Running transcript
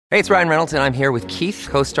Hey, it's Ryan Reynolds, and I'm here with Keith,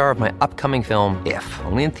 co-star of my upcoming film, If,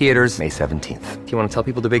 only in theaters May 17th. Do you want to tell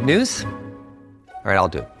people the big news? All right, I'll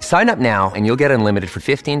do it. Sign up now and you'll get unlimited for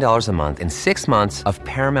 $15 a month and 6 months of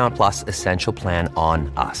Paramount Plus Essential Plan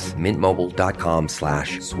on us.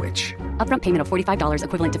 MintMobile.com/switch. Upfront payment of $45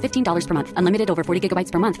 equivalent to $15 per month. Unlimited over 40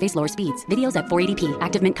 gigabytes per month. Face lower speeds. Videos at 480p.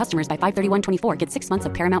 Active Mint customers by 531.24 get 6 months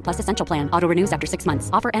of Paramount Plus Essential Plan. Auto renews after 6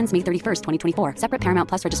 months. Offer ends May 31st, 2024. Separate Paramount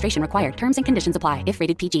Plus registration required. Terms and conditions apply if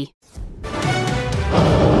rated PG.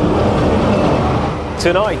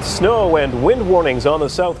 Tonight, snow and wind warnings on the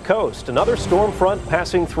south coast. Another storm front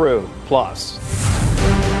passing through. Plus,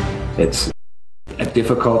 it's a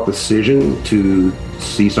difficult decision to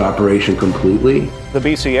cease operation completely. The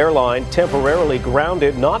BC airline temporarily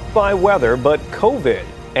grounded not by weather but COVID.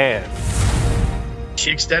 And she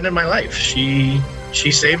extended my life. She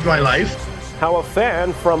saved my life. How a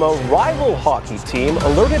fan from a rival hockey team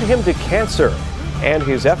alerted him to cancer and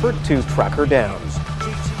his effort to track her down.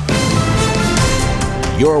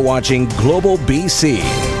 You're watching Global BC.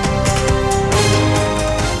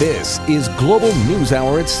 This is Global News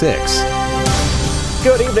Hour at 6.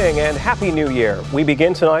 Good evening and Happy New Year. We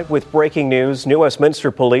begin tonight with breaking news. New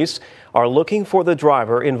Westminster police are looking for the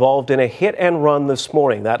driver involved in a hit and run this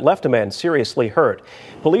morning that left a man seriously hurt.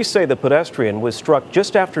 Police say the pedestrian was struck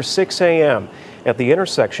just after 6 a.m. at the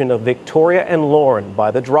intersection of Victoria and Lorne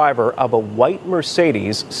by the driver of a white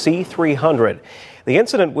Mercedes C300. The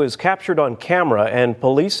incident was captured on camera, and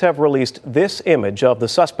police have released this image of the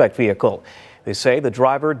suspect vehicle. They say the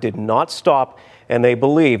driver did not stop, and they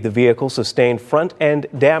believe the vehicle sustained front-end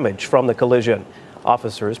damage from the collision.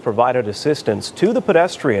 Officers provided assistance to the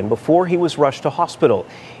pedestrian before he was rushed to hospital.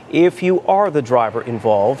 If you are the driver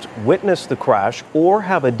involved, witnessed the crash, or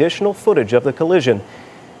have additional footage of the collision,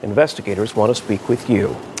 investigators want to speak with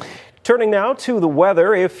you. Turning now to the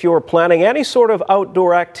weather. If you're planning any sort of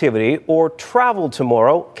outdoor activity or travel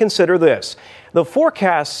tomorrow, consider this. The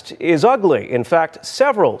forecast is ugly. In fact,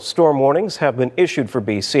 several storm warnings have been issued for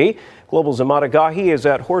BC. Global's Ahmad Agahi is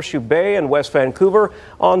at Horseshoe Bay in West Vancouver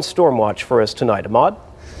on storm watch for us tonight. Ahmad?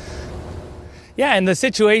 Yeah, and the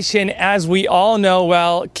situation, as we all know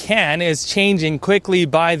well, is changing quickly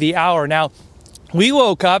by the hour. Now, we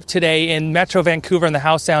woke up today in Metro Vancouver and the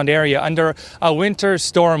Howe Sound area under a winter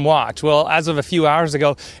storm watch. Well, as of a few hours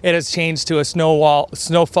ago, it has changed to a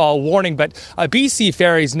snowfall warning. But BC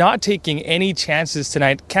Ferries not taking any chances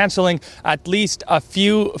tonight, canceling at least a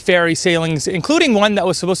few ferry sailings, including one that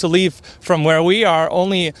was supposed to leave from where we are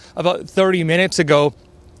only about 30 minutes ago.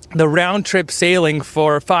 The round-trip sailing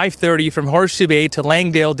for 5:30 from Horseshoe Bay to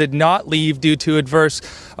Langdale did not leave due to adverse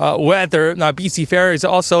weather. Now, BC Ferries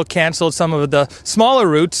also canceled some of the smaller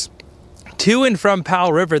routes to and from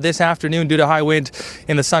Powell River this afternoon due to high wind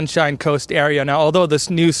in the Sunshine Coast area. Now, although this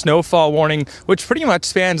new snowfall warning, which pretty much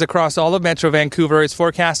spans across all of Metro Vancouver, is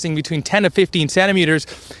forecasting between 10 to 15 centimeters,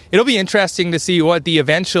 it'll be interesting to see what the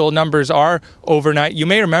eventual numbers are overnight. You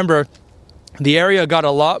may remember the area got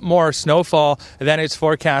a lot more snowfall than it's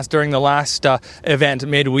forecast during the last event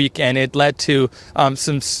midweek, and it led to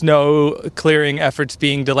some snow clearing efforts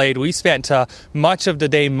being delayed. We spent much of the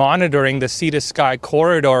day monitoring the Sea to Sky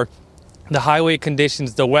corridor, the highway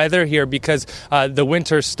conditions, the weather here, because the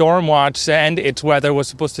winter storm watch and its weather was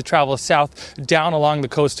supposed to travel south down along the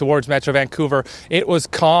coast towards Metro Vancouver. It was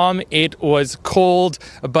calm, it was cold,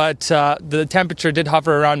 but the temperature did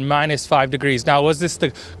hover around -5 degrees. Now, was this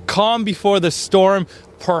the calm before the storm?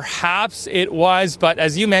 Perhaps it was, but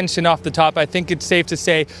as you mentioned off the top, I think it's safe to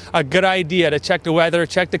say a good idea to check the weather,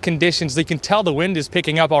 check the conditions. You can tell the wind is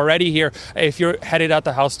picking up already here if you're headed out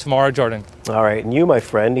the house tomorrow, Jordan. All right, and you, my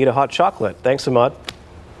friend, need a hot chocolate. Thanks, Ahmad.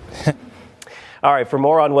 All right, for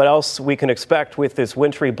more on what else we can expect with this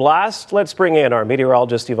wintry blast, let's bring in our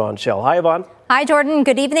meteorologist, Yvonne Schell. Hi, Yvonne. Hi, Jordan.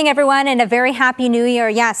 Good evening, everyone, and a very happy new year.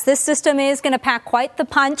 Yes, this system is going to pack quite the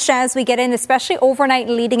punch as we get in, especially overnight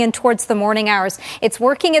and leading in towards the morning hours. It's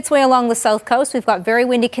working its way along the south coast. We've got very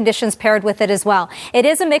windy conditions paired with it as well. It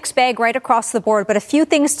is a mixed bag right across the board, but a few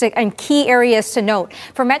things and key areas to note.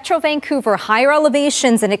 For Metro Vancouver, higher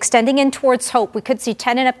elevations and extending in towards Hope, we could see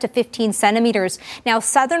 10 and up to 15 centimeters. Now,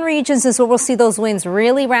 southern regions is where we'll see those winds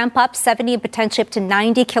really ramp up, 70 and potentially up to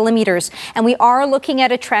 90 kilometers. And we are looking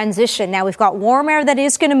at a transition. Now, we've got warm air that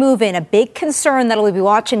is going to move in. A big concern that we'll be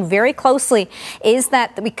watching very closely is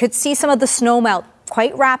that we could see some of the snow melt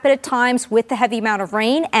quite rapid at times with the heavy amount of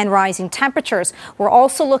rain and rising temperatures. We're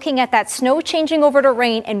also looking at that snow changing over to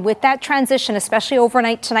rain, and with that transition, especially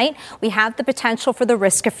overnight tonight, we have the potential for the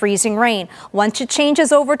risk of freezing rain. Once it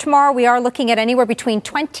changes over tomorrow, we are looking at anywhere between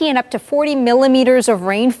 20 and up to 40 millimeters of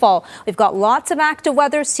rainfall. We've got lots of active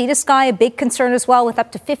weather, sea to sky, a big concern as well, with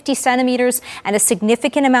up to 50 centimeters and a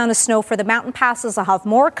significant amount of snow for the mountain passes. I'll have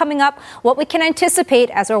more coming up, what we can anticipate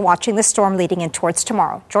as we're watching the storm leading in towards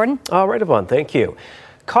tomorrow. Jordan? All right, Yvonne, thank you.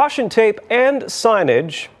 Caution tape and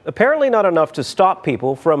signage, apparently not enough to stop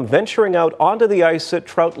people from venturing out onto the ice at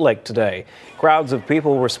Trout Lake today. Crowds of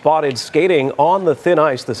people were spotted skating on the thin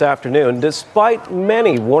ice this afternoon, despite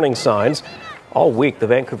many warning signs. All week, the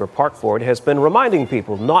Vancouver Park Board has been reminding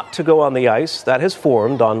people not to go on the ice that has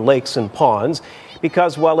formed on lakes and ponds,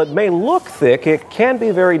 because while it may look thick, it can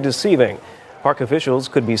be very deceiving. Park officials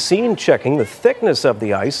could be seen checking the thickness of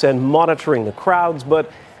the ice and monitoring the crowds, but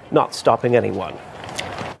not stopping anyone.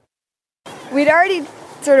 We'd already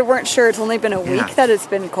sort of weren't sure. It's only been a week that it's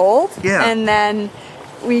been cold. Yeah. And then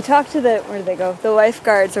we talked to where did they go? The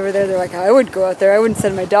lifeguards over there. They're like, I would go out there. I wouldn't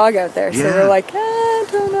send my dog out there. So we're like, I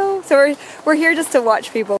don't know. So we're here just to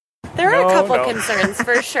watch people. There are a couple concerns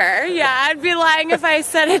for sure. Yeah, I'd be lying if I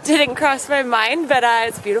said it didn't cross my mind, but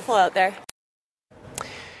it's beautiful out there.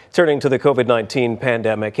 Turning to the COVID-19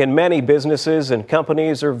 pandemic, and many businesses and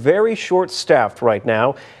companies are very short-staffed right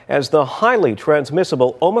now as the highly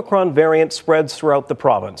transmissible Omicron variant spreads throughout the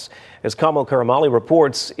province. As Kamal Karamali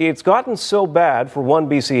reports, it's gotten so bad for one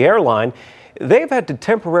BC airline, they've had to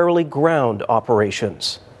temporarily ground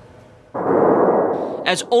operations.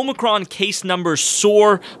 As Omicron case numbers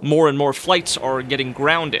soar, more and more flights are getting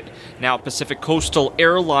grounded. Now, Pacific Coastal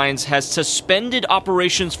Airlines has suspended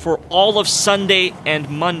operations for all of Sunday and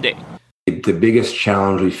Monday. The biggest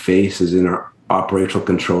challenge we face is in our operational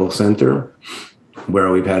control center,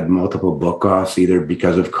 where we've had multiple book-offs, either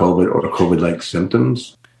because of COVID or COVID-like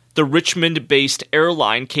symptoms. The Richmond-based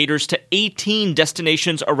airline caters to 18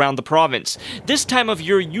 destinations around the province. This time of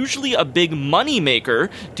year, usually a big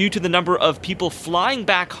moneymaker due to the number of people flying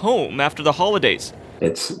back home after the holidays.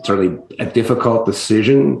 It's certainly a difficult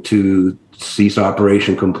decision to cease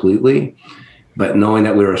operation completely, but knowing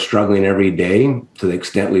that we were struggling every day, to the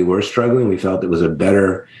extent we were struggling, we felt it was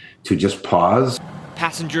better to just pause.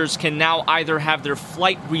 Passengers can now either have their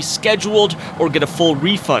flight rescheduled or get a full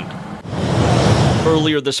refund.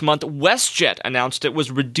 Earlier this month, WestJet announced it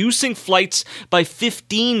was reducing flights by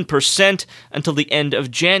 15% until the end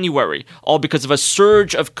of January, all because of a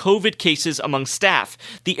surge of COVID cases among staff.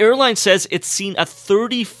 The airline says it's seen a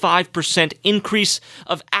 35% increase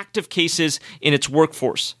of active cases in its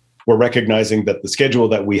workforce. We're recognizing that the schedule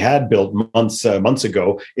that we had built months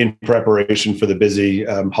ago in preparation for the busy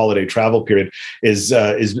holiday travel period is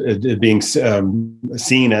being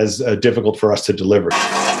seen as difficult for us to deliver.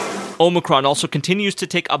 Omicron also continues to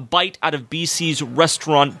take a bite out of BC's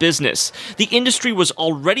restaurant business. The industry was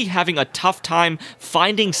already having a tough time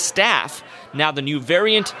finding staff. Now the new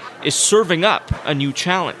variant is serving up a new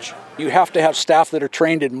challenge. You have to have staff that are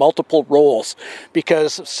trained in multiple roles,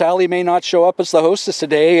 because Sally may not show up as the hostess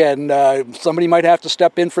today, and somebody might have to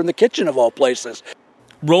step in from the kitchen of all places.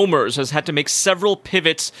 Roamers has had to make several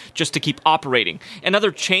pivots just to keep operating.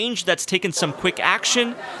 Another change that's taken some quick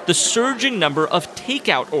action, the surging number of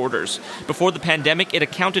takeout orders. Before the pandemic, it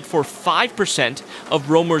accounted for 5%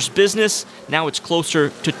 of Roamers' business. Now it's closer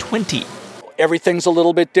to 20%. Everything's a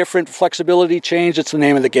little bit different. Flexibility change, it's the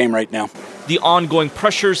name of the game right now. The ongoing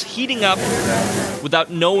pressures heating up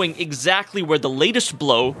without knowing exactly where the latest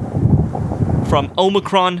blow from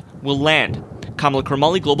Omicron will land. Kamala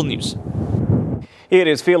Karamali, Global News. It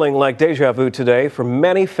is feeling like deja vu today for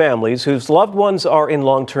many families whose loved ones are in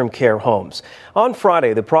long-term care homes. On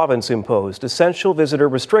Friday, the province imposed essential visitor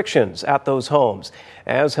restrictions at those homes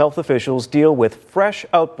as health officials deal with fresh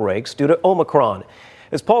outbreaks due to Omicron.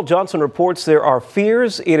 As Paul Johnson reports, there are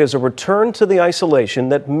fears it is a return to the isolation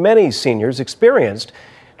that many seniors experienced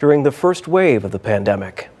during the first wave of the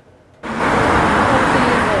pandemic.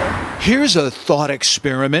 Here's a thought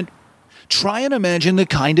experiment. Try and imagine the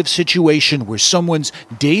kind of situation where someone's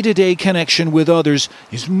day-to-day connection with others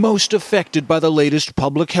is most affected by the latest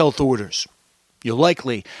public health orders. You'll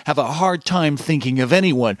likely have a hard time thinking of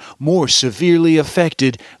anyone more severely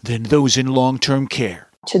affected than those in long-term care.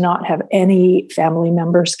 To not have any family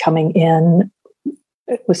members coming in,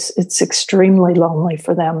 it's extremely lonely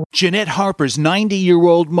for them. Jeanette Harper's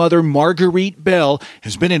 90-year-old mother, Marguerite Bell,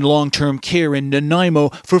 has been in long-term care in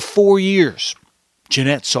Nanaimo for 4 years.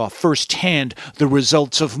 Jeanette saw firsthand the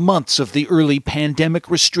results of months of the early pandemic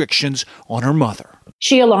restrictions on her mother.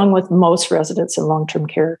 She, along with most residents in long-term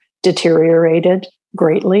care, deteriorated.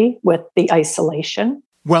 greatly with the isolation.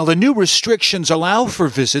 While the new restrictions allow for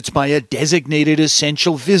visits by a designated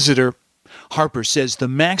essential visitor, Harper says the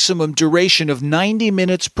maximum duration of 90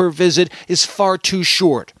 minutes per visit is far too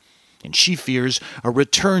short, and she fears a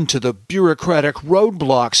return to the bureaucratic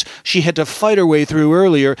roadblocks she had to fight her way through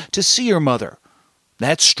earlier to see her mother.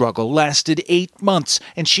 That struggle lasted 8 months,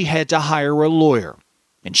 and she had to hire a lawyer.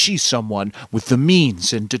 And she's someone with the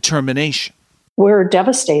means and determination. We're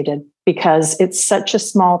devastated because it's such a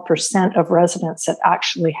small percent of residents that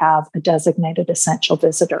actually have a designated essential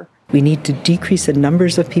visitor. We need to decrease the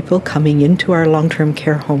numbers of people coming into our long-term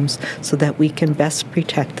care homes so that we can best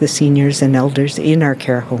protect the seniors and elders in our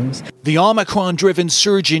care homes. The Omicron-driven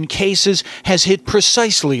surge in cases has hit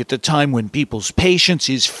precisely at the time when people's patience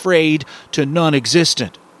is frayed to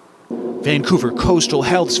non-existent. Vancouver Coastal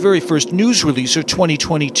Health's very first news release of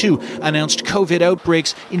 2022 announced COVID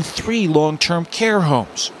outbreaks in 3 long-term care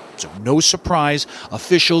homes. So no surprise,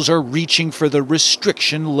 officials are reaching for the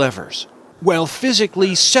restriction levers. While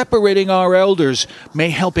physically separating our elders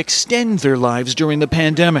may help extend their lives during the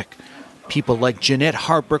pandemic, people like Jeanette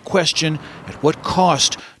Harper question at what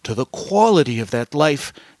cost to the quality of that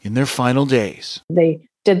life in their final days. They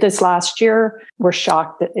did this last year. We're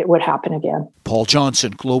shocked that it would happen again. Paul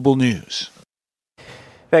Johnson, Global News.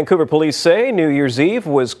 Vancouver police say New Year's Eve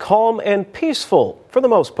was calm and peaceful for the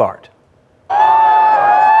most part.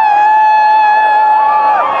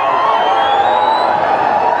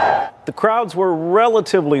 The crowds were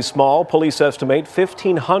relatively small. Police estimate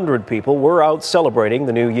 1,500 people were out celebrating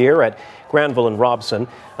the new year at Granville and Robson.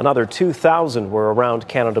 Another 2,000 were around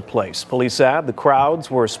Canada Place. Police add the crowds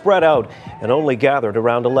were spread out and only gathered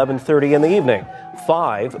around 11:30 in the evening.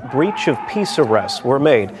 5 breach of peace arrests were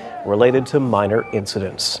made related to minor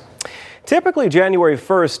incidents. Typically, January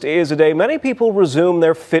 1st is a day many people resume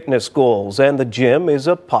their fitness goals, and the gym is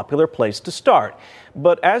a popular place to start.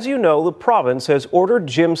 But as you know, the province has ordered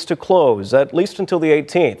gyms to close, at least until the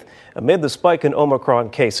 18th, amid the spike in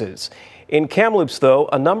Omicron cases. In Kamloops, though,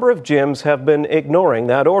 a number of gyms have been ignoring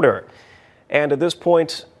that order. And at this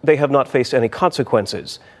point, they have not faced any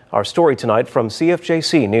consequences. Our story tonight from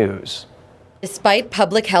CFJC News. Despite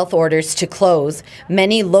public health orders to close,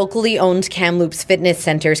 many locally owned Kamloops fitness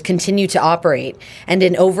centers continue to operate, and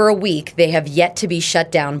in over a week, they have yet to be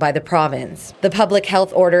shut down by the province. The public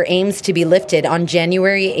health order aims to be lifted on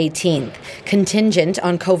January 18th, contingent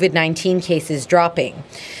on COVID-19 cases dropping.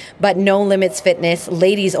 But No Limits Fitness,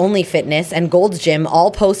 Ladies Only Fitness, and Gold's Gym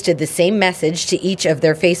all posted the same message to each of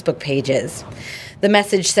their Facebook pages. The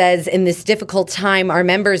message says, in this difficult time, our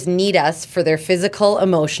members need us for their physical,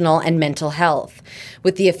 emotional, and mental health.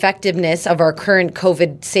 With the effectiveness of our current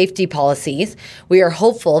COVID safety policies, we are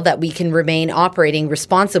hopeful that we can remain operating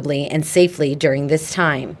responsibly and safely during this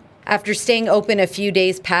time. After staying open a few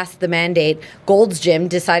days past the mandate, Gold's Gym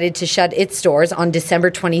decided to shut its doors on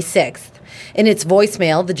December 26th. In its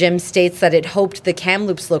voicemail, the gym states that it hoped the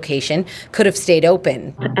Kamloops location could have stayed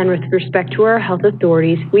open. And with respect to our health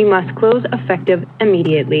authorities, we must close effective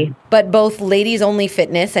immediately. But both Ladies Only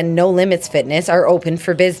Fitness and No Limits Fitness are open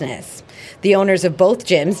for business. The owners of both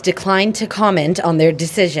gyms declined to comment on their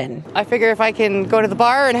decision. I figure if I can go to the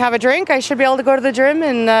bar and have a drink, I should be able to go to the gym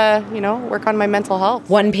and, work on my mental health.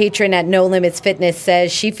 One patron at No Limits Fitness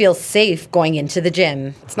says she feels safe going into the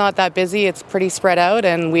gym. It's not that busy. It's pretty spread out,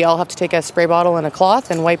 and we all have to take a spray bottle and a cloth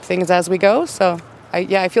and wipe things as we go. So,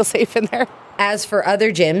 I feel safe in there. As for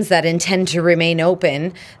other gyms that intend to remain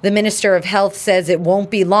open, the Minister of Health says it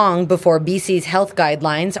won't be long before BC's health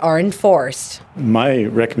guidelines are enforced. My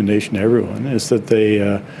recommendation to everyone is that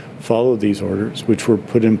they follow these orders, which were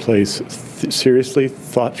put in place seriously,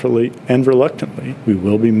 thoughtfully, and reluctantly. We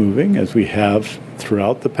will be moving, as we have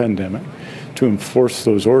throughout the pandemic, to enforce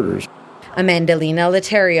those orders. Amandalina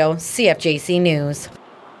Laterio, CFJC News.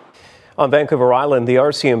 On Vancouver Island, the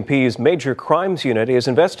RCMP's Major Crimes Unit is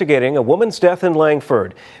investigating a woman's death in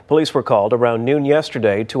Langford. Police were called around noon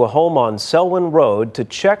yesterday to a home on Selwyn Road to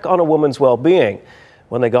check on a woman's well-being.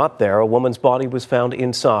 When they got there, a woman's body was found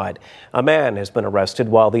inside. A man has been arrested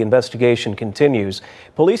while the investigation continues.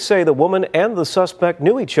 Police say the woman and the suspect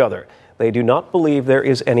knew each other. They do not believe there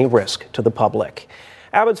is any risk to the public.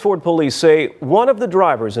 Abbotsford police say one of the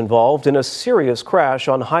drivers involved in a serious crash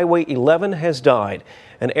on Highway 11 has died.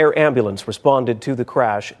 An air ambulance responded to the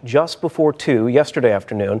crash just before 2 yesterday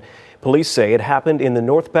afternoon. Police say it happened in the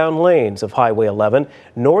northbound lanes of Highway 11,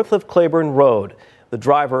 north of Claiborne Road. The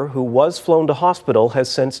driver, who was flown to hospital, has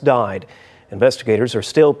since died. Investigators are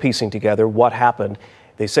still piecing together what happened.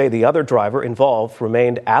 They say the other driver involved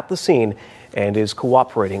remained at the scene and is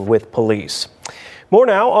cooperating with police. More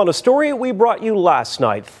now on a story we brought you last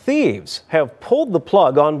night. Thieves have pulled the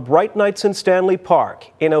plug on Bright Nights in Stanley Park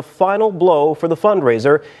in a final blow for the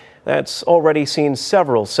fundraiser that's already seen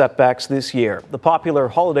several setbacks this year. The popular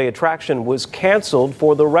holiday attraction was canceled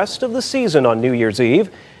for the rest of the season on New Year's Eve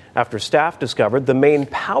after staff discovered the main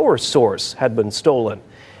power source had been stolen.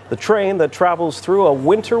 The train that travels through a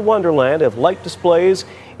winter wonderland of light displays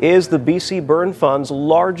is the BC Burn Fund's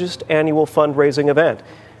largest annual fundraising event.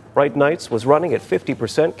 Bright Nights was running at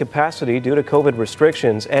 50% capacity due to COVID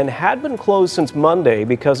restrictions and had been closed since Monday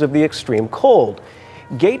because of the extreme cold.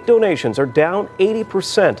 Gate donations are down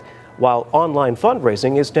 80%, while online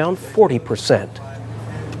fundraising is down 40%.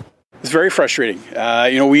 It's very frustrating.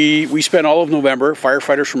 We spent all of November,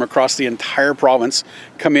 firefighters from across the entire province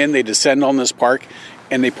come in, they descend on this park,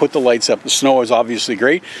 and they put the lights up. The snow is obviously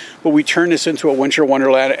great, but we turn this into a winter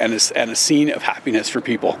wonderland and a scene of happiness for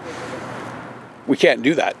people. We can't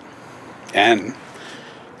do that. And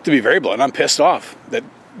to be very blunt, I'm pissed off that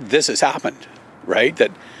this has happened, right? That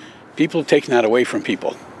people have taken that away from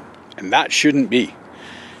people. And that shouldn't be,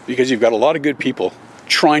 because you've got a lot of good people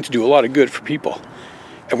trying to do a lot of good for people.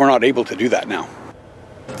 And we're not able to do that now.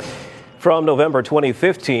 From November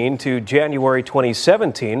 2015 to January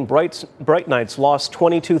 2017, Bright Nights lost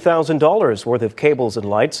 $22,000 worth of cables and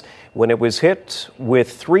lights when it was hit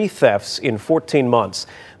with 3 thefts in 14 months.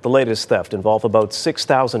 The latest theft involved about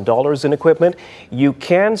 $6,000 in equipment. You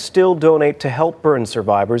can still donate to help burn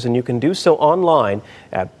survivors, and you can do so online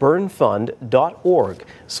at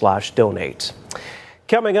burnfund.org/donate.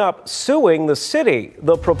 Coming up, suing the city,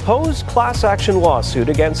 the proposed class action lawsuit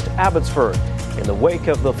against Abbotsford in the wake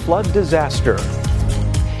of the flood disaster.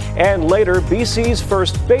 And later, BC's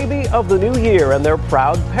first baby of the new year and their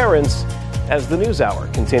proud parents as the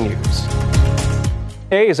NewsHour continues.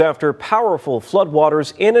 Days after powerful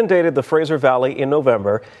floodwaters inundated the Fraser Valley in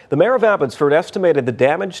November, the mayor of Abbotsford estimated the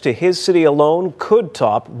damage to his city alone could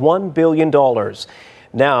top $1 billion.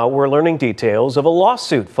 Now we're learning details of a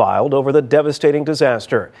lawsuit filed over the devastating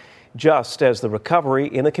disaster, just as the recovery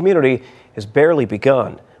in the community has barely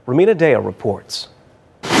begun. Romina Dea reports.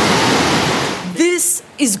 This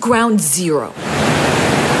is ground zero.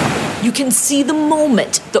 You can see the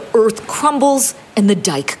moment the earth crumbles and the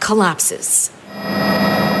dike collapses.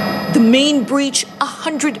 The main breach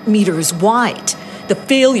 100 meters wide. The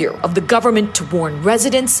failure of the government to warn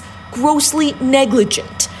residents, grossly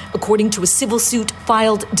negligent, according to a civil suit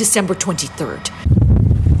filed December 23rd.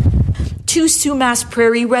 2 Sumas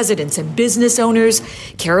Prairie residents and business owners,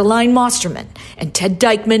 Caroline Mosterman and Ted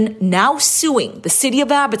Dykeman, now suing the city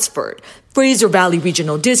of Abbotsford, Fraser Valley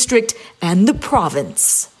Regional District, and the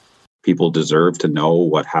province. People deserve to know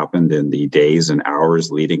what happened in the days and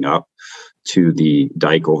hours leading up to the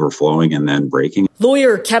dike overflowing and then breaking.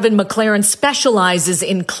 Lawyer Kevin McLaren specializes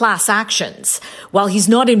in class actions. While he's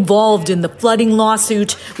not involved in the flooding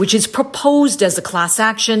lawsuit, which is proposed as a class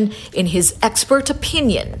action, in his expert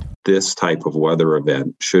opinion, this type of weather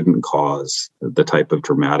event shouldn't cause the type of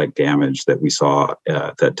dramatic damage that we saw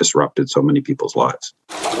that disrupted so many people's lives.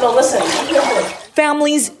 No, listen.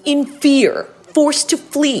 Families in fear, forced to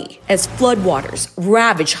flee as floodwaters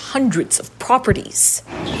ravage hundreds of properties.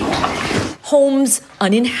 Homes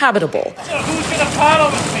uninhabitable.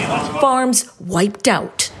 Farms wiped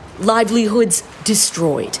out. Livelihoods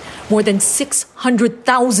destroyed. More than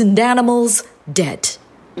 600,000 animals dead.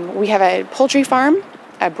 We have a poultry farm,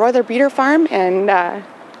 a broiler breeder farm, and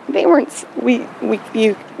they weren't.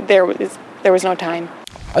 There was no time.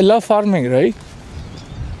 I love farming, right?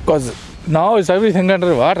 Because now is everything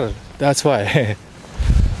under water. That's why.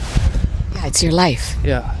 Yeah, it's your life.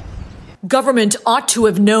 Yeah. Government ought to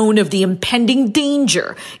have known of the impending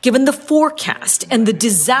danger, given the forecast and the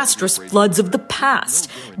disastrous floods of the past,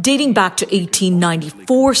 dating back to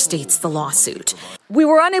 1894, states the lawsuit. We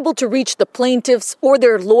were unable to reach the plaintiffs or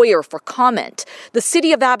their lawyer for comment. The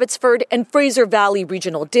City of Abbotsford and Fraser Valley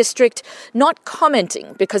Regional District not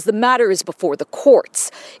commenting because the matter is before the courts.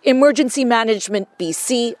 Emergency Management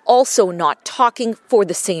BC also not talking for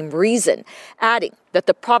the same reason, adding that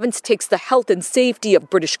the province takes the health and safety of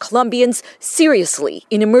British Columbians seriously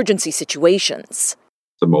in emergency situations.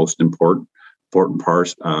 The most important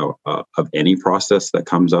part of any process that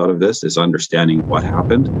comes out of this is understanding what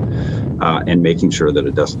happened and making sure that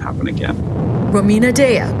it doesn't happen again. Romina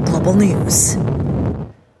Dea, Global News.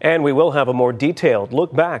 And we will have a more detailed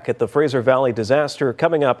look back at the Fraser Valley disaster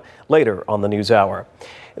coming up later on the NewsHour.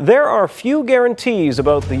 There are few guarantees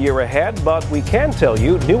about the year ahead, but we can tell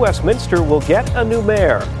you New Westminster will get a new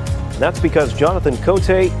mayor. And that's because Jonathan Cote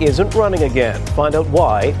isn't running again. Find out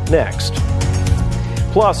why next.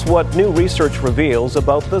 Plus, what new research reveals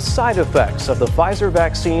about the side effects of the Pfizer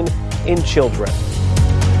vaccine in children.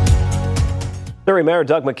 Surrey Mayor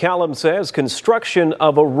Doug McCallum says construction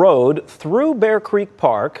of a road through Bear Creek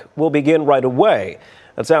Park will begin right away.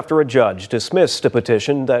 That's after a judge dismissed a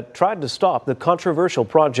petition that tried to stop the controversial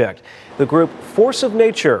project. The group Force of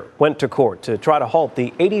Nature went to court to try to halt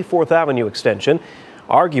the 84th Avenue extension,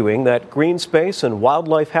 arguing that green space and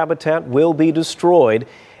wildlife habitat will be destroyed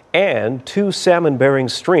and 2 salmon-bearing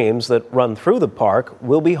streams that run through the park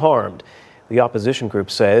will be harmed. The opposition group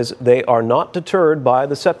says they are not deterred by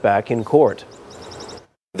the setback in court.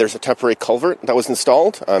 There's a temporary culvert that was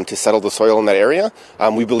installed to settle the soil in that area.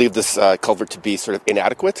 We believe this culvert to be sort of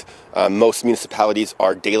inadequate. Most municipalities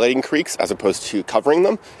are daylighting creeks as opposed to covering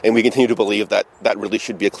them, and we continue to believe that that really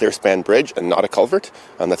should be a clear span bridge and not a culvert.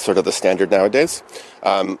 That's sort of the standard nowadays.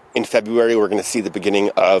 In February, we're going to see the beginning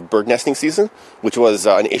of bird nesting season, which was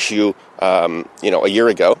an issue, a year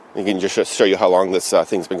ago. We can just show you how long this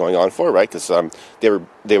thing's been going on for, right? Because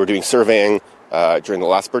they were doing surveying during the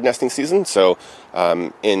last bird nesting season. So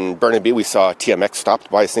in Burnaby, we saw TMX stopped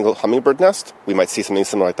by a single hummingbird nest. We might see something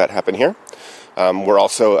similar like that happen here. We're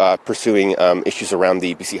also pursuing issues around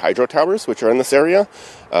the BC Hydro towers, which are in this area.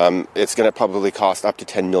 It's going to probably cost up to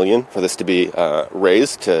 $10 million for this to be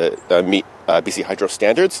raised to meet BC Hydro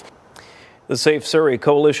standards. The Safe Surrey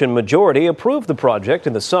Coalition majority approved the project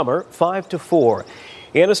in the summer, 5-4.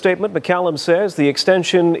 In a statement, McCallum says the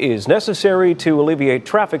extension is necessary to alleviate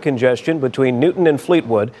traffic congestion between Newton and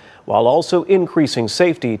Fleetwood, while also increasing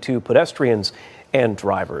safety to pedestrians and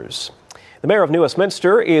drivers. The mayor of New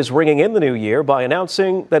Westminster is ringing in the new year by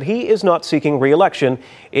announcing that he is not seeking re-election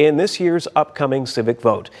in this year's upcoming civic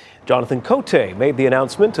vote. Jonathan Cote made the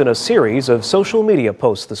announcement in a series of social media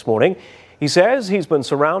posts this morning. He says he's been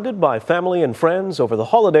surrounded by family and friends over the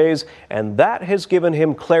holidays, and that has given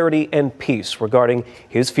him clarity and peace regarding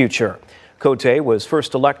his future. Cote was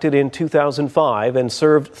first elected in 2005 and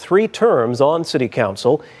served 3 terms on City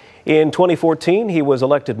Council. In 2014, he was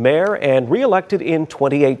elected mayor and re-elected in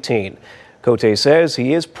 2018. Cote says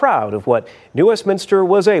he is proud of what New Westminster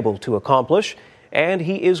was able to accomplish, and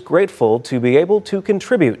he is grateful to be able to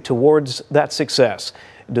contribute towards that success,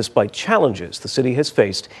 despite challenges the city has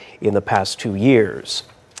faced in the past 2 years.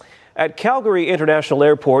 At Calgary International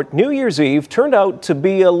Airport, New Year's Eve turned out to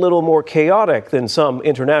be a little more chaotic than some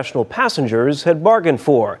international passengers had bargained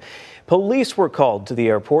for. Police were called to the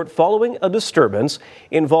airport following a disturbance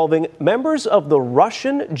involving members of the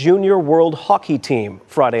Russian Junior World Hockey Team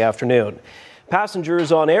Friday afternoon.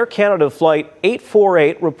 Passengers on Air Canada Flight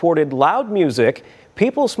 848 reported loud music,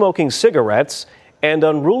 people smoking cigarettes, and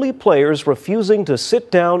unruly players refusing to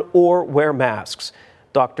sit down or wear masks.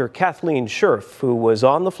 Dr. Kathleen Scherf, who was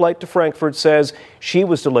on the flight to Frankfurt, says she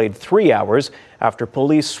was delayed 3 hours after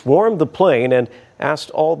police swarmed the plane and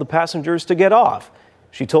asked all the passengers to get off.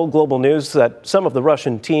 She told Global News that some of the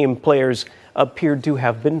Russian team players appeared to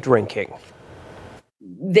have been drinking.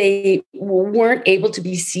 They weren't able to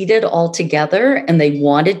be seated all together, and they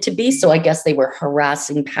wanted to be, so I guess they were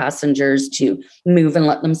harassing passengers to move and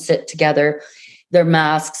let them sit together. Their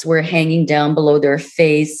masks were hanging down below their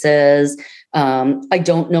faces. I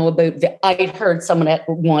don't know about, I heard someone that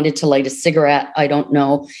wanted to light a cigarette. I don't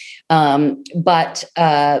know. But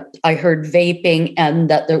I heard vaping and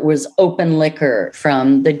that there was open liquor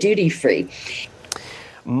from the duty free.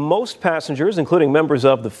 Most passengers, including members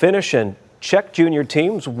of the Finnish and Czech junior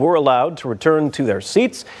teams, were allowed to return to their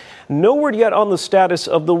seats. No word yet on the status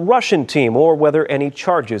of the Russian team or whether any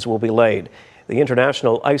charges will be laid. The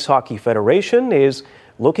International Ice Hockey Federation is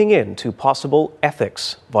looking into possible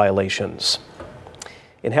ethics violations.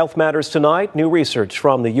 In Health Matters tonight, new research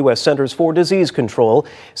from the U.S. Centers for Disease Control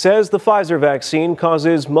says the Pfizer vaccine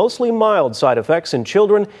causes mostly mild side effects in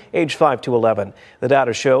children aged 5 to 11. The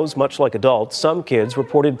data shows, much like adults, some kids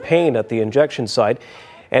reported pain at the injection site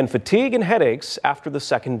and fatigue and headaches after the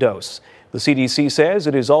second dose. The CDC says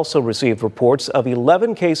it has also received reports of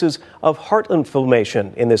 11 cases of heart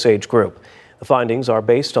inflammation in this age group. The findings are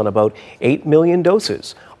based on about 8 million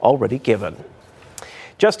doses already given.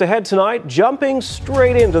 Just ahead tonight, jumping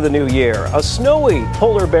straight into the new year. A snowy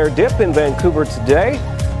polar bear dip in Vancouver today.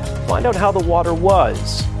 Find out how the water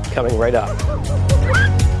was. Coming right up.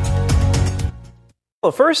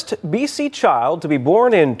 The first BC child to be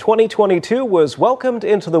born in 2022 was welcomed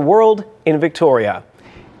into the world in Victoria.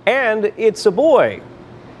 And it's a boy.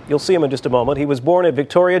 You'll see him in just a moment. He was born at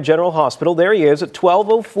Victoria General Hospital. There he is at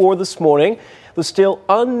 12:04 this morning. The still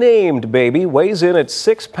unnamed baby weighs in at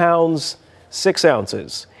 6 pounds, 6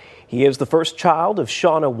 ounces. He is the first child of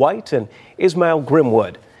Shauna White and Ismail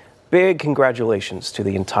Grimwood. Big congratulations to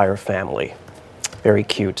the entire family. Very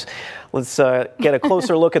cute. Let's get a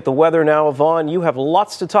closer look at the weather now. Yvonne, you have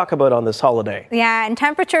lots to talk about on this holiday. Yeah, and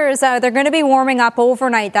temperatures, they're going to be warming up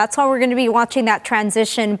overnight. That's why we're going to be watching that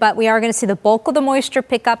transition. But we are going to see the bulk of the moisture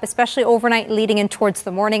pick up, especially overnight leading in towards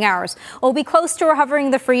the morning hours. We'll be close to or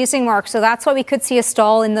hovering the freezing mark. So that's why we could see a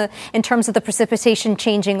stall in terms of the precipitation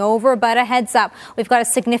changing over. But a heads up, we've got a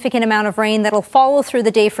significant amount of rain that'll follow through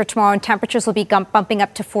the day for tomorrow, and temperatures will be bumping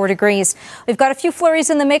up to 4 degrees. We've got a few flurries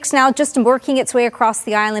in the mix now, just working its way across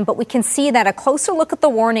the island, but we can see that a closer look at the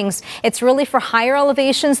warnings. It's really for higher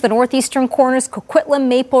elevations, the northeastern corners, Coquitlam,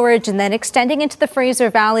 Maple Ridge, and then extending into the Fraser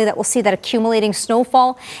Valley, that we'll see that accumulating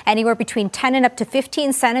snowfall anywhere between 10 and up to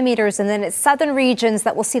 15 centimeters. And then it's southern regions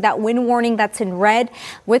that will see that wind warning that's in red,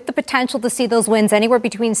 with the potential to see those winds anywhere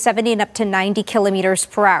between 70 and up to 90 kilometers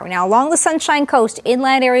per hour. Now, along the Sunshine Coast,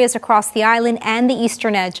 inland areas across the island and the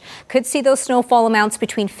eastern edge could see those snowfall amounts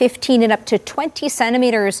between 15 and up to 20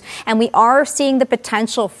 centimeters. And we are seeing the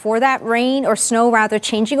potential for that rain, or snow rather,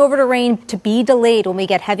 changing over to rain to be delayed. When we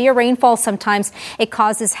get heavier rainfall, sometimes it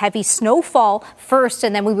causes heavy snowfall first,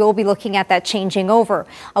 and then we will be looking at that changing over.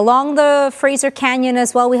 Along the Fraser Canyon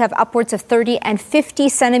as well, we have upwards of 30 and 50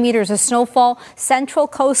 centimeters of snowfall. Central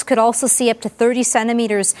Coast could also see up to 30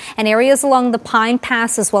 centimeters, and areas along the Pine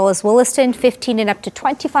Pass as well as Williston, 15 and up to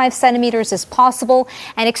 25 centimeters is possible.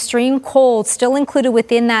 And extreme cold still included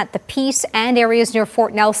within that, the Peace and areas near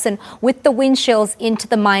Fort Nelson, with the wind chills into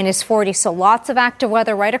the minus 40. So lots of active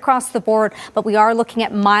weather right across the board, but we are looking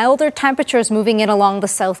at milder temperatures moving in along the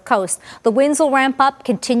south coast. The winds will ramp up,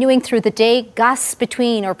 continuing through the day. Gusts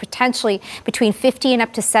potentially between 50 and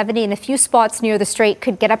up to 70, and a few spots near the strait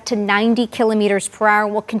could get up to 90 kilometers per hour.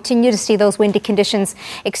 We'll continue to see those windy conditions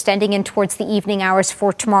extending in towards the evening hours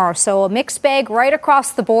for tomorrow. So a mixed bag right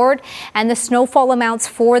across the board, and the snowfall amounts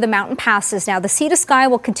for the mountain passes. Now, the sea to sky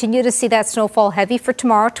will continue to see that snowfall heavy for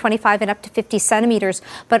tomorrow, 25 and up to 50 centimeters.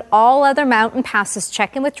 But all other mountain passes,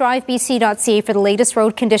 check in with drivebc.ca for the latest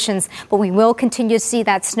road conditions. But we will continue to see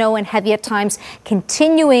that snow and heavy at times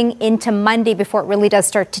continuing into Monday before it really does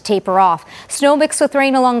start to taper off. Snow mixed with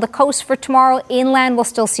rain along the coast for tomorrow. Inland, we'll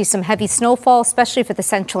still see some heavy snowfall, especially for the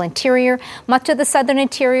central interior. Much of the southern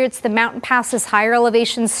interior, it's the mountain passes, higher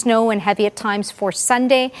elevations, snow and heavy at times for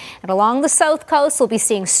Sunday. And along the south coast, we'll be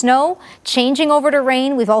seeing snow changing over to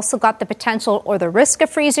rain. We've also got the potential or the risk of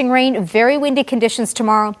freezing rain. Very windy conditions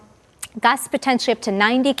tomorrow. Gusts potentially up to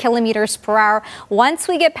 90 kilometers per hour. Once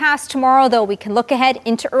we get past tomorrow, though, we can look ahead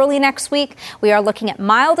into early next week. We are looking at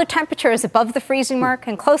milder temperatures above the freezing mark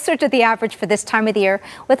and closer to the average for this time of the year,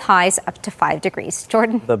 with highs up to 5 degrees.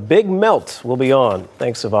 Jordan? The big melt will be on.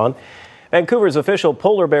 Thanks, Yvonne. Vancouver's official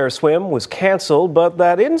polar bear swim was canceled, but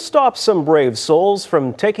that didn't stop some brave souls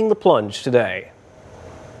from taking the plunge today.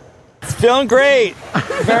 It's feeling great.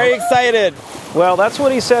 Very excited. Well, that's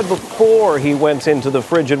what he said before he went into the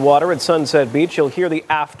frigid water at Sunset Beach. You'll hear the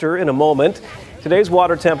after in a moment. Today's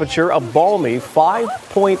water temperature, a balmy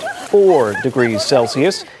 5.4 degrees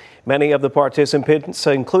Celsius. Many of the participants,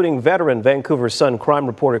 including veteran Vancouver Sun crime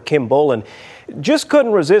reporter Kim Boland, just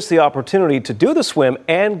couldn't resist the opportunity to do the swim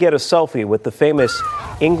and get a selfie with the famous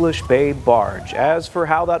English Bay barge. As for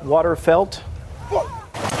how that water felt...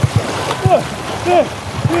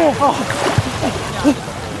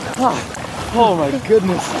 Oh my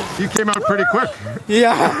goodness. You came out pretty quick.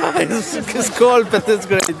 Yeah, it's cold, but it's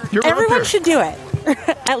great. Everyone should do it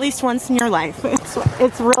at least once in your life.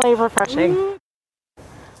 It's really refreshing.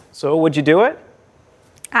 So would you do it?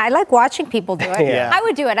 I like watching people do it. Yeah. I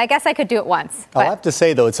would do it. I guess I could do it once. I'll have to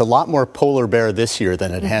say, though, it's a lot more polar bear this year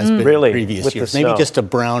than it has been in previous years. Maybe just a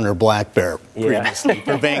brown or black bear previously,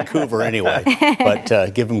 for Vancouver anyway.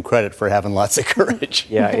 But give them credit for having lots of courage.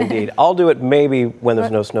 Yeah, indeed. I'll do it maybe when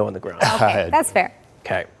there's no snow on the ground. Okay, that's fair.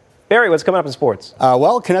 Okay. Barry, what's coming up in sports?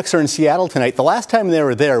 Well, Canucks are in Seattle tonight. The last time they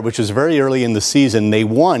were there, which was very early in the season, they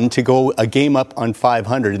won to go a game up on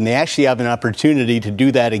 500. And they actually have an opportunity to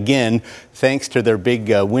do that again, thanks to their big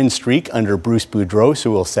win streak under Bruce Boudreau.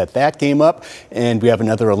 So we'll set that game up. And we have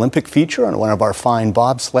another Olympic feature on one of our fine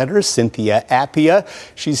bobsledders, Cynthia Appia.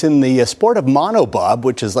 She's in the sport of monobob,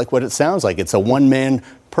 which is like what it sounds like. It's a one-man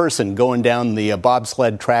person going down the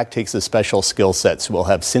bobsled track, takes a special skill set. So we'll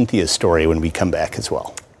have Cynthia's story when we come back as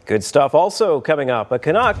well. Good stuff. Also coming up, a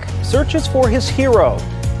Canuck searches for his hero.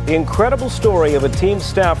 The incredible story of a team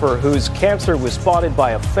staffer whose cancer was spotted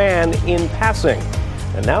by a fan in passing.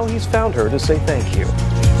 And now he's found her to say thank you.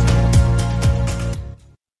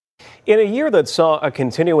 In a year that saw a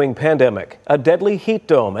continuing pandemic, a deadly heat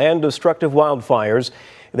dome, and destructive wildfires,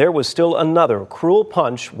 there was still another cruel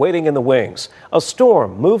punch waiting in the wings. A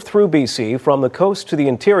storm moved through BC from the coast to the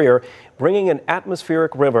interior, bringing an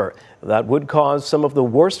atmospheric river that would cause some of the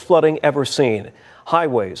worst flooding ever seen.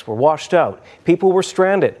 Highways were washed out. People were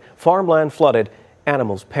stranded. Farmland flooded.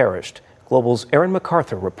 Animals perished. Global's Aaron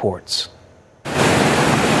MacArthur reports.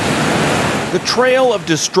 The trail of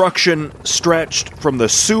destruction stretched from the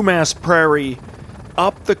Sumas Prairie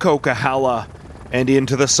up the Coquihalla and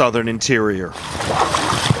into the southern interior.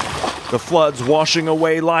 The floods washing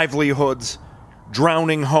away livelihoods,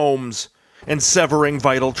 drowning homes, and severing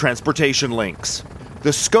vital transportation links.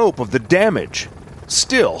 The scope of the damage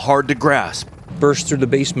still hard to grasp. Burst through the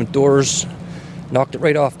basement doors, knocked it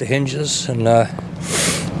right off the hinges, and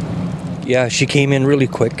she came in really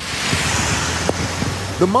quick.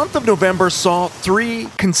 The month of November saw 3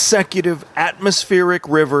 consecutive atmospheric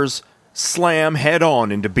rivers slam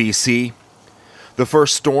head-on into BC. The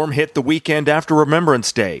first storm hit the weekend after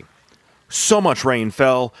Remembrance Day. So much rain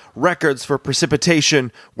fell, records for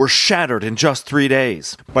precipitation were shattered in just 3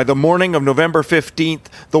 days. By the morning of November 15th,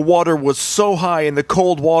 the water was so high in the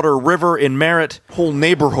Coldwater River in Merritt, whole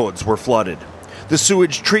neighborhoods were flooded. The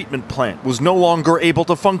sewage treatment plant was no longer able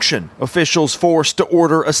to function. Officials forced to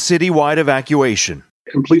order a citywide evacuation.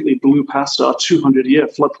 Completely blew past our 200-year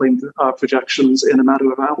floodplain projections in a matter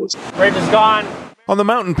of hours. Bridge is gone. On the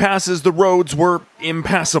mountain passes, the roads were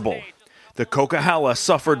impassable. The Coquihalla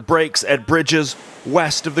suffered breaks at bridges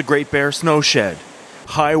west of the Great Bear Snowshed.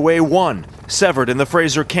 Highway 1 severed in the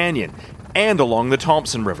Fraser Canyon and along the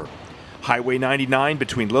Thompson River. Highway 99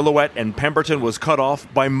 between Lillooet and Pemberton was cut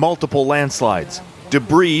off by multiple landslides.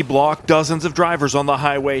 Debris blocked dozens of drivers on the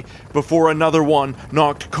highway before another one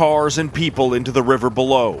knocked cars and people into the river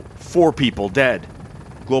below. 4 people dead.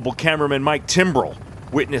 Global cameraman Mike Timbrell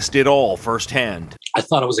witnessed it all firsthand. I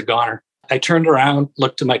thought it was a goner. I turned around,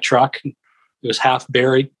 looked to my truck. It was half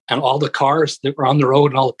buried, and all the cars that were on the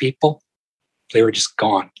road and all the people, they were just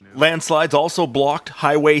gone. Landslides also blocked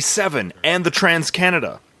Highway 7 and the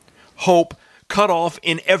Trans-Canada. Hope cut off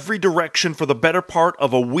in every direction for the better part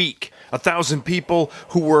of a week. 1,000 people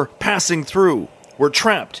who were passing through were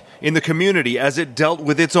trapped in the community as it dealt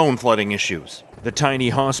with its own flooding issues. The tiny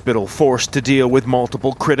hospital forced to deal with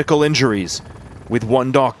multiple critical injuries, with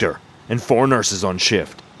 1 doctor and 4 nurses on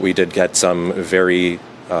shift. We did get some very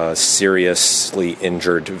seriously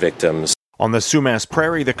injured victims. On the Sumas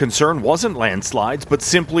Prairie, the concern wasn't landslides, but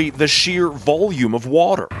simply the sheer volume of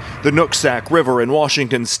water. The Nooksack River in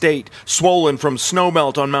Washington state, swollen from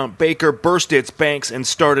snowmelt on Mount Baker, burst its banks and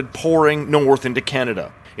started pouring north into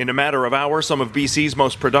Canada. In a matter of hours, some of BC's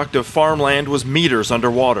most productive farmland was meters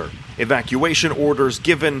underwater. Evacuation orders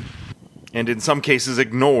given, and in some cases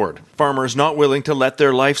ignored. Farmers not willing to let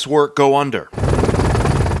their life's work go under.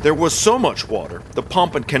 There was so much water, the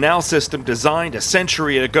pump and canal system designed a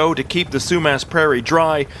century ago to keep the Sumas Prairie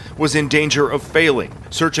dry was in danger of failing.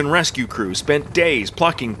 Search and rescue crews spent days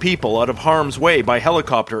plucking people out of harm's way by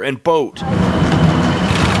helicopter and boat.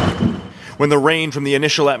 When the rain from the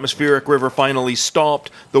initial atmospheric river finally stopped,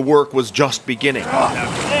 the work was just beginning.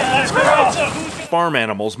 Farm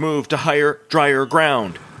animals moved to higher, drier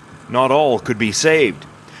ground. Not all could be saved.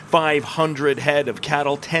 500 head of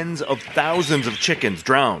cattle, tens of thousands of chickens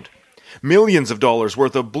drowned. Millions of dollars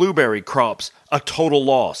worth of blueberry crops, a total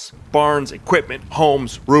loss. Barns, equipment,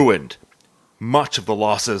 homes ruined. Much of the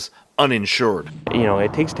losses uninsured. You know,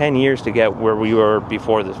 it takes 10 years to get where we were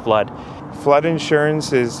before this flood. Flood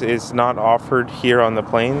insurance is not offered here on the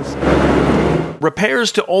plains.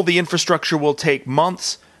 Repairs to all the infrastructure will take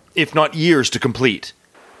months, if not years, to complete.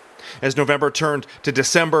 As November turned to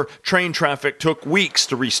December, train traffic took weeks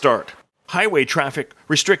to restart. Highway traffic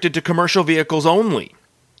restricted to commercial vehicles only.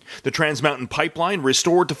 The Trans Mountain Pipeline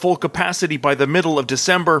restored to full capacity by the middle of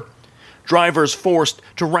December. Drivers forced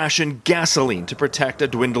to ration gasoline to protect a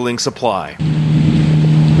dwindling supply.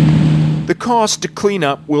 The cost to clean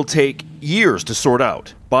up will take years to sort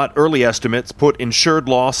out, but early estimates put insured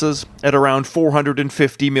losses at around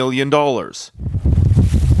 $450 million.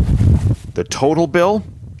 The total bill?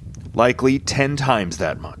 Likely 10 times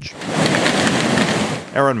that much.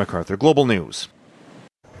 Aaron MacArthur, Global News.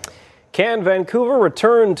 Can Vancouver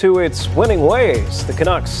return to its winning ways? The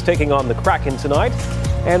Canucks taking on the Kraken tonight.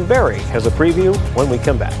 And Barry has a preview when we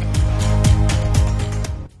come back.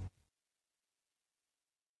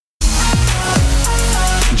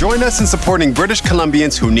 Join us in supporting British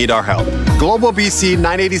Columbians who need our help. Global BC,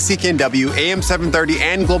 980 CKNW, AM 730,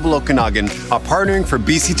 and Global Okanagan are partnering for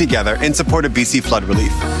BC Together in support of BC flood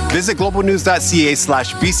relief. Visit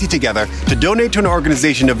globalnews.ca/BC Together to donate to an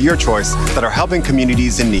organization of your choice that are helping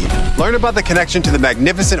communities in need. Learn about the connection to the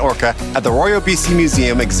magnificent orca at the Royal BC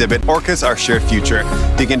Museum exhibit Orcas Our Shared Future.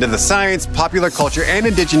 Dig into the science, popular culture, and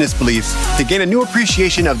Indigenous beliefs to gain a new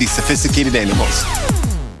appreciation of these sophisticated animals.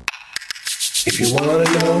 If you want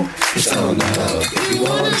to know, it's on the Hub. If you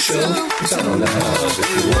want to show, it's on the Hub.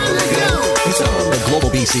 If you want to go, it's on the Global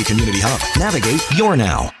BC Community Hub. Navigate your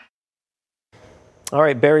now. All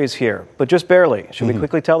right, Barry's here, but just barely. Should we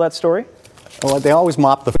quickly tell that story? Well, they always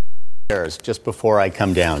mop the stairs just before I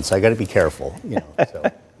come down, so I got to be careful.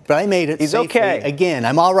 But I made it. He's safely. okay. Again,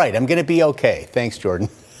 I'm all right. I'm going to be okay. Thanks, Jordan.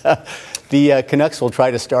 The Canucks will try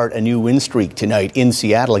to start a new win streak tonight in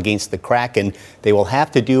Seattle against the Kraken. They will have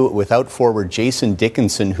to do it without forward Jason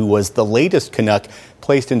Dickinson, who was the latest Canuck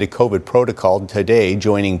placed into COVID protocol today,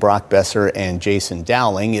 joining Brock Besser and Jason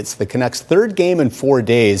Dowling. It's the Canucks' third game in 4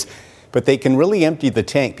 days, but they can really empty the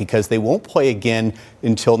tank because they won't play again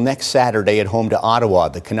until next Saturday at home to Ottawa.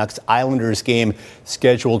 The Canucks-Islanders game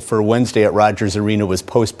scheduled for Wednesday at Rogers Arena was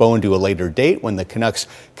postponed to a later date when the Canucks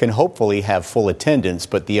can hopefully have full attendance.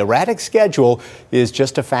 But the erratic schedule is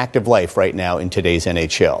just a fact of life right now in today's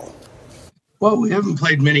NHL. Well, we haven't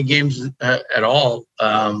played many games at all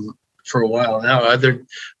for a while now, other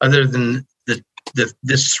than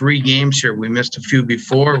this 3 games here. We missed a few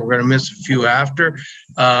before. We're going to miss a few after.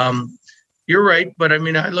 You're right, but I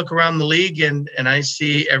mean, I look around the league and I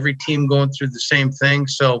see every team going through the same thing.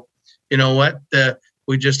 So, you know what?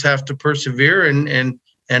 We just have to persevere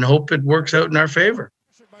and hope it works out in our favor.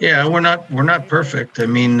 Yeah, we're not perfect. I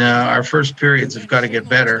mean, our first periods have got to get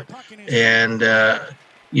better, and as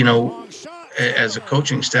a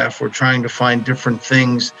coaching staff, we're trying to find different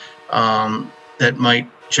things that might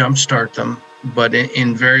jumpstart them. But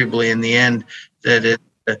invariably, in the end, that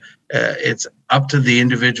it's up to the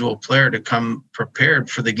individual player to come prepared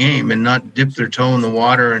for the game and not dip their toe in the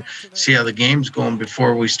water and see how the game's going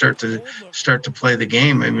before we start to play the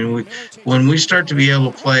game. I mean, when we start to be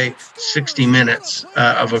able to play 60 minutes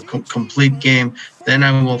of a complete game, then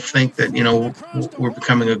I will think that we're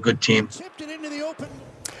becoming a good team.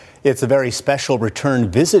 It's a very special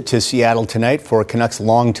return visit to Seattle tonight for Canucks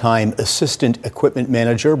longtime assistant equipment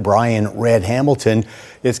manager Brian Red Hamilton.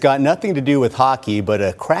 It's got nothing to do with hockey, but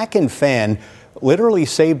a Kraken fan literally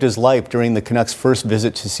saved his life during the Canucks' first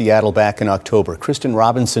visit to Seattle back in October. Kristen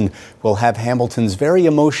Robinson will have Hamilton's very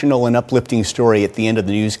emotional and uplifting story at the end of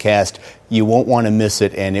the newscast. You won't want to miss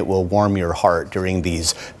it, and it will warm your heart during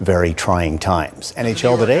these very trying times.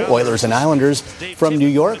 NHL today, Oilers and Islanders from New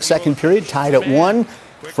York. Second period tied at 1.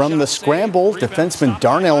 From the scramble, defenseman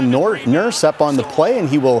Darnell Nurse up on the play, and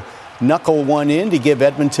he will knuckle one in to give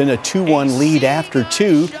Edmonton a 2-1 lead after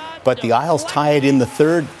 2. But the Isles tie it in the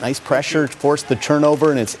third. Nice pressure, forced the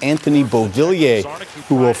turnover, and it's Anthony Beauvillier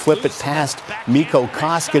who will flip it past Mikko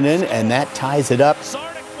Koskinen, and that ties it up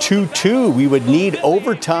 2-2. We would need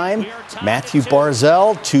overtime. Matthew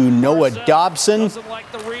Barzal to Noah Dobson,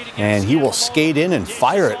 and he will skate in and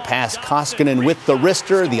fire it past Koskinen with the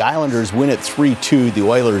wrister. The Islanders win it 3-2. The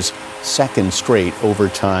Oilers' second straight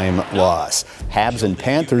overtime loss. Habs and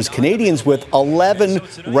Panthers, Canadians with 11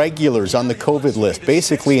 regulars on the COVID list.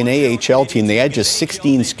 Basically an AHL team. They had just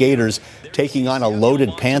 16 skaters taking on a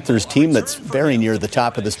loaded Panthers team that's very near the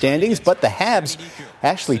top of the standings. But the Habs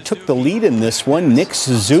actually took the lead in this one. Nick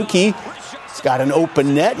Suzuki has got an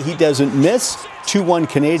open net. He doesn't miss. 2-1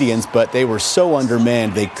 Canadians, but they were so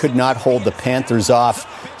undermanned they could not hold the Panthers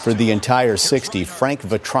off for the entire 60. Frank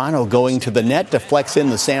Vetrano going to the net, deflects in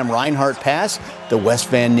the Sam Reinhart pass. The West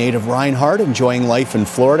Van native Reinhart enjoying life in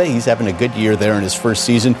Florida. He's having a good year there in his first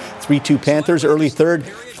season. 3-2 Panthers, early third.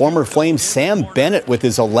 Former Flame Sam Bennett with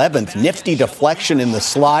his 11th. Nifty deflection in the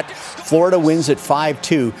slot. Florida wins at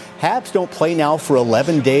 5-2. Habs don't play now for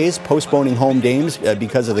 11 days, postponing home games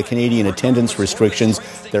because of the Canadian attendance restrictions.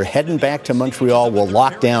 They're heading back to Montreal. We'll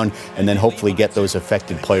lock down and then hopefully get those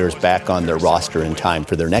affected players back on their roster in time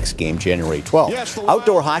for their next game, January 12th.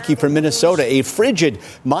 Outdoor hockey from Minnesota, a frigid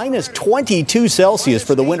minus 22 Celsius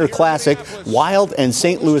for the Winter Classic. Wild and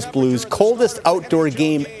St. Louis Blues, coldest outdoor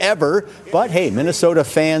game ever. But hey, Minnesota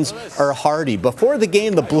fans are hardy. Before the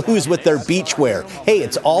game, the Blues with their beachwear. Hey,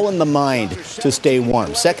 it's all in the mind to stay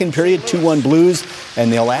warm. Second period, 2-1 Blues,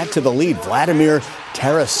 and they'll add to the lead. Vladimir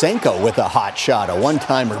Tarasenko with a hot shot, a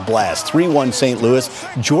one-timer blast. 3-1 St. Louis.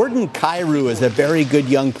 Jordan Kyrou is a very good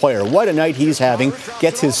young player. What a night he's having.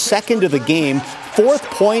 Gets his second of the game. Fourth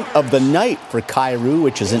point of the night for Kyrou,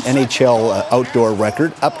 which is an NHL outdoor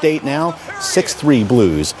record. Update now, 6-3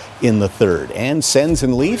 Blues in the third. And Sens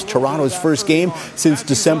and Leafs, Toronto's first game since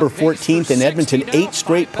December 14th in Edmonton. 8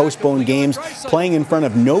 straight postponed games, playing in front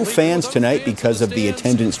of no fans tonight because of the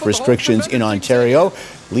attendance restrictions in Ontario.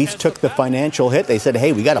 Leafs took the financial hit. They said,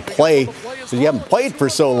 hey, we got to play because you haven't played for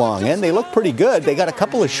so long. And they look pretty good. They got a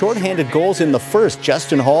couple of shorthanded goals in the first.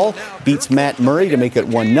 Justin Hall beats Matt Murray to make it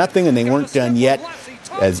 1-0, and they weren't done yet.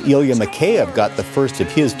 as Ilya Mikheyev got the first of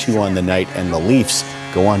his 2 on the night, and the Leafs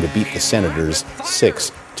go on to beat the Senators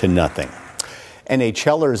 6-0.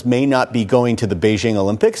 NHLers may not be going to the Beijing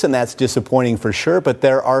Olympics, and that's disappointing for sure, but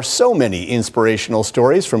there are so many inspirational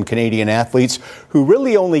stories from Canadian athletes who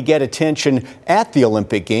really only get attention at the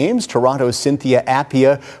Olympic Games. Toronto's Cynthia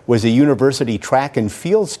Appia was a university track and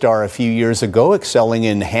field star a few years ago, excelling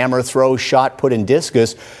in hammer throw, shot put, and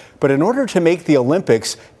discus. But in order to make the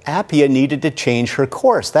Olympics, Appia needed to change her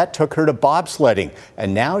course. That took her to bobsledding,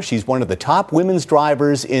 and now she's one of the top women's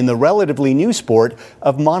drivers in the relatively new sport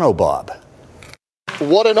of monobob.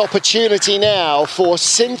 What an opportunity now for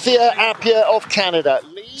Cynthia Appia of Canada.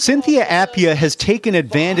 Cynthia Appia has taken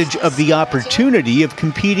advantage of the opportunity of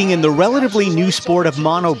competing in the relatively new sport of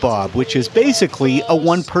monobob, which is basically a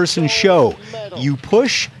one-person show. You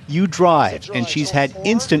push, you drive, and she's had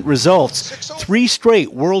instant results. 3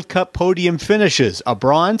 straight World Cup podium finishes, a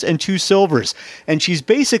bronze and 2 silvers. And she's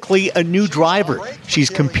basically a new driver. She's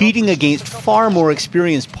competing against far more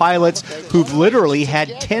experienced pilots who've literally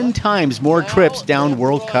had 10 times more trips down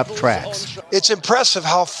World Cup tracks. It's impressive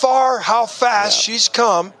how far, how fast she's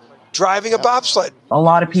come driving a bobsled. A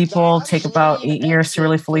lot of people take about 8 years to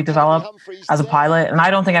really fully develop as a pilot, and I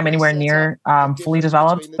don't think I'm anywhere near fully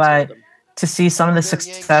developed, but to see some of the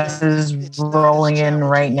successes rolling in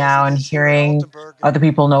right now and hearing other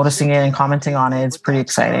people noticing it and commenting on it, it's pretty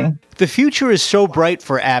exciting. The future is so bright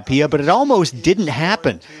for Appia, but it almost didn't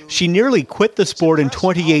happen. She nearly quit the sport in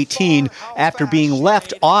 2018 after being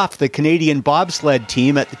left off the Canadian bobsled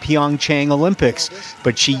team at the Pyeongchang Olympics.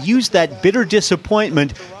 But she used that bitter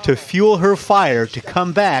disappointment to fuel her fire to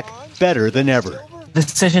come back better than ever. The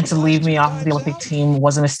decision to leave me off of the Olympic team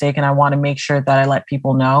was a mistake, and I want to make sure that I let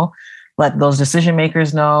people know, let those decision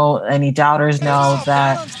makers know, any doubters know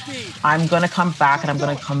that I'm going to come back, and I'm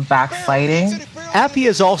going to come back fighting. Appia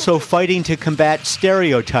is also fighting to combat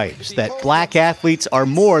stereotypes that black athletes are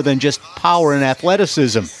more than just power and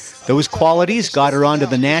athleticism. Those qualities got her onto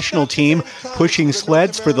the national team, pushing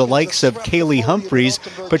sleds for the likes of Kaylee Humphries,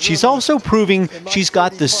 but she's also proving she's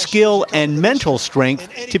got the skill and mental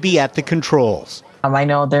strength to be at the controls. I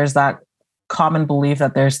know there's that common belief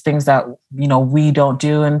that there's things that, we don't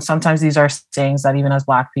do. And sometimes these are things that even as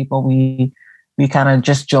Black people, we kind of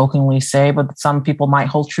just jokingly say, but some people might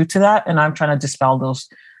hold true to that. And I'm trying to dispel those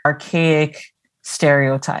archaic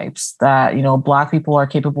stereotypes that, Black people are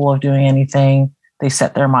capable of doing anything they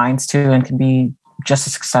set their minds to and can be just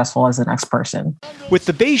as successful as the next person. With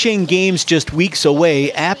the Beijing Games just weeks away,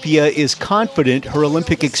 Appia is confident her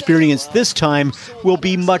Olympic experience this time will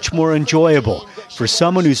be much more enjoyable. For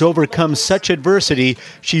someone who's overcome such adversity,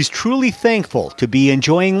 she's truly thankful to be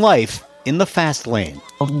enjoying life in the fast lane.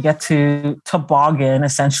 We get to toboggan,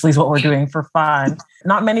 essentially, is what we're doing for fun.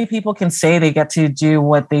 Not many people can say they get to do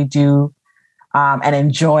what they do and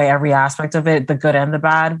enjoy every aspect of it, the good and the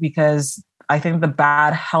bad, because I think the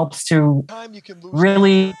bad helps to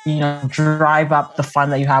really, drive up the fun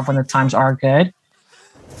that you have when the times are good.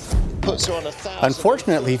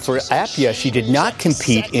 Unfortunately for Appia, she did not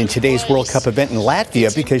compete in today's World Cup event in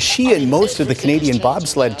Latvia because she and most of the Canadian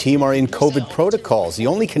bobsled team are in COVID protocols. The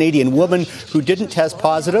only Canadian woman who didn't test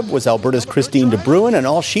positive was Alberta's Christine De Bruin, and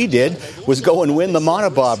all she did was go and win the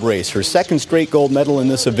monobob race, her second straight gold medal in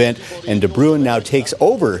this event, and De Bruin now takes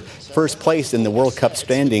over first place in the World Cup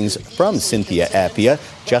standings from Cynthia Appia.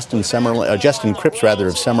 Justin Cripps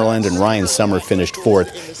of Summerland and Ryan Summer finished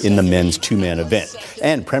fourth in the men's 2-man event.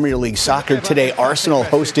 And Premier League soccer today, Arsenal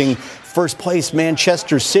hosting first place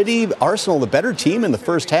Manchester City. Arsenal the better team in the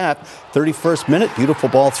first half. 31st minute, beautiful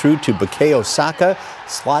ball through to Bukayo Saka.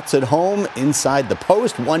 Slots it home inside the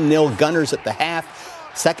post. 1-0 Gunners at the half.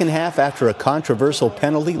 Second half, after a controversial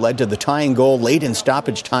penalty, led to the tying goal late in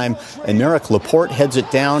stoppage time, and Merrick Laporte heads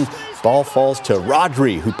it down. Ball falls to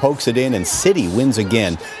Rodri, who pokes it in, and City wins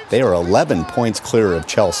again. They are 11 points clear of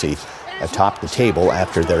Chelsea atop the table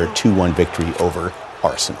after their 2-1 victory over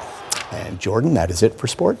Arsenal. And Jordan, that is it for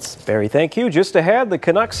sports. Barry, thank you. Just ahead, the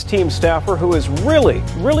Canucks team staffer who is really,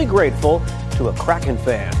 really grateful to a Kraken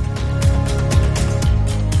fan.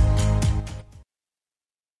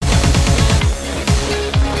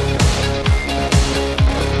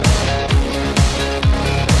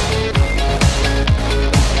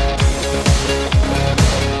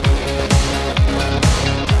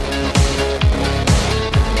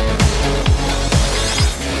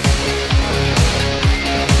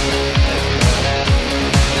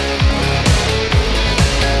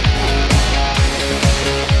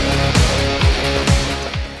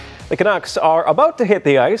 The Canucks are about to hit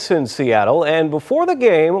the ice in Seattle, and before the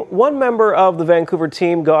game, one member of the Vancouver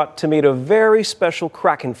team got to meet a very special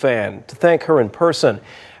Kraken fan to thank her in person.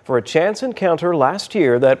 for a chance encounter last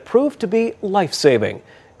year that proved to be life-saving.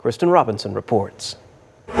 Kristen Robinson reports.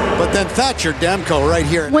 But then Thatcher Demko right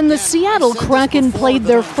here. When the Seattle Kraken played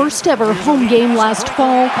their first ever home game last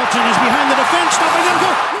fall,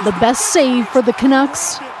 the best save for the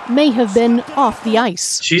Canucks may have been off the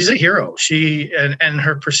ice. She's a hero. She and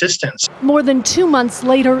her persistence. More than 2 months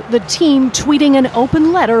later, the team tweeting an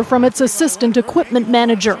open letter from its assistant equipment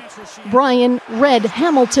manager. Brian read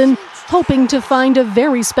Hamilton, hoping to find a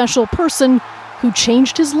very special person who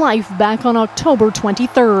changed his life back on October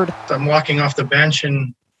 23rd. I'm walking off the bench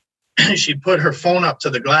and she put her phone up to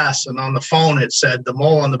the glass, and on the phone it said, "The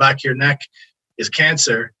mole on the back of your neck is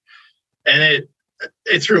cancer." And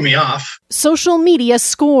it threw me off. Social media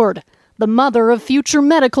scored. The mother of future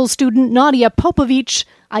medical student Nadia Popovich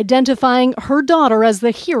identifying her daughter as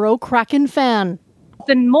the hero Kraken fan.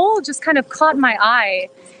 The mole just kind of caught my eye,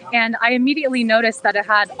 and I immediately noticed that it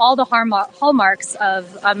had all the hallmarks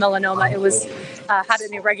of melanoma. It was had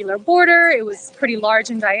an irregular border, it was pretty large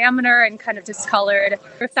in diameter and kind of discolored.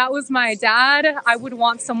 If that was my dad, I would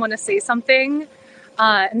want someone to say something.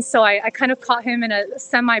 And so I kind of caught him in a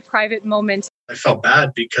semi-private moment. I felt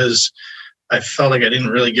bad because I felt like I didn't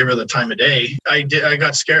really give her the time of day. I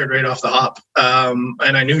got scared right off the hop.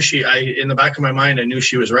 And I knew in the back of my mind, I knew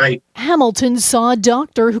she was right. Hamilton saw a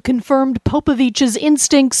doctor who confirmed Popovich's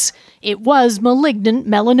instincts. It was malignant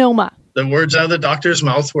melanoma. The words out of the doctor's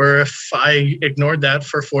mouth were, if I ignored that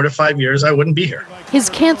for 4 to 5 years, I wouldn't be here. His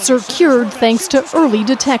cancer cured thanks to early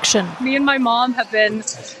detection. Me and my mom have been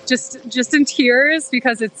just in tears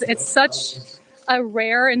because it's such a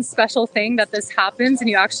rare and special thing that this happens and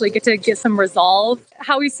you actually get to get some resolve.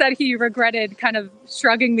 How he said he regretted kind of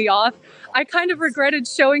shrugging me off. I kind of regretted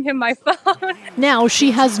showing him my phone. Now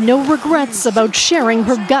she has no regrets about sharing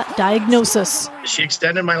her gut diagnosis. She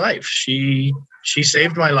extended my life. She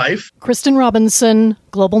saved my life. Kristen Robinson,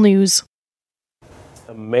 Global News.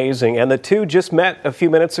 Amazing. And the two just met a few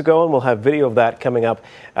minutes ago, and we'll have video of that coming up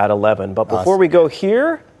at 11. But before we go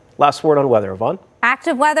here, last word on weather, Yvonne.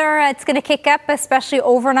 Active weather, it's going to kick up, especially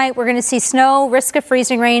overnight. We're going to see snow, risk of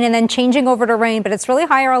freezing rain, and then changing over to rain. But it's really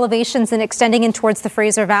higher elevations and extending in towards the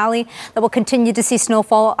Fraser Valley that will continue to see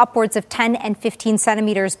snowfall upwards of 10 and 15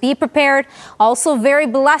 centimeters. Be prepared. Also very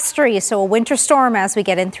blustery, so a winter storm as we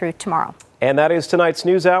get in through tomorrow. And that is tonight's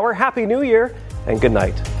News Hour. Happy New Year and good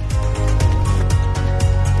night.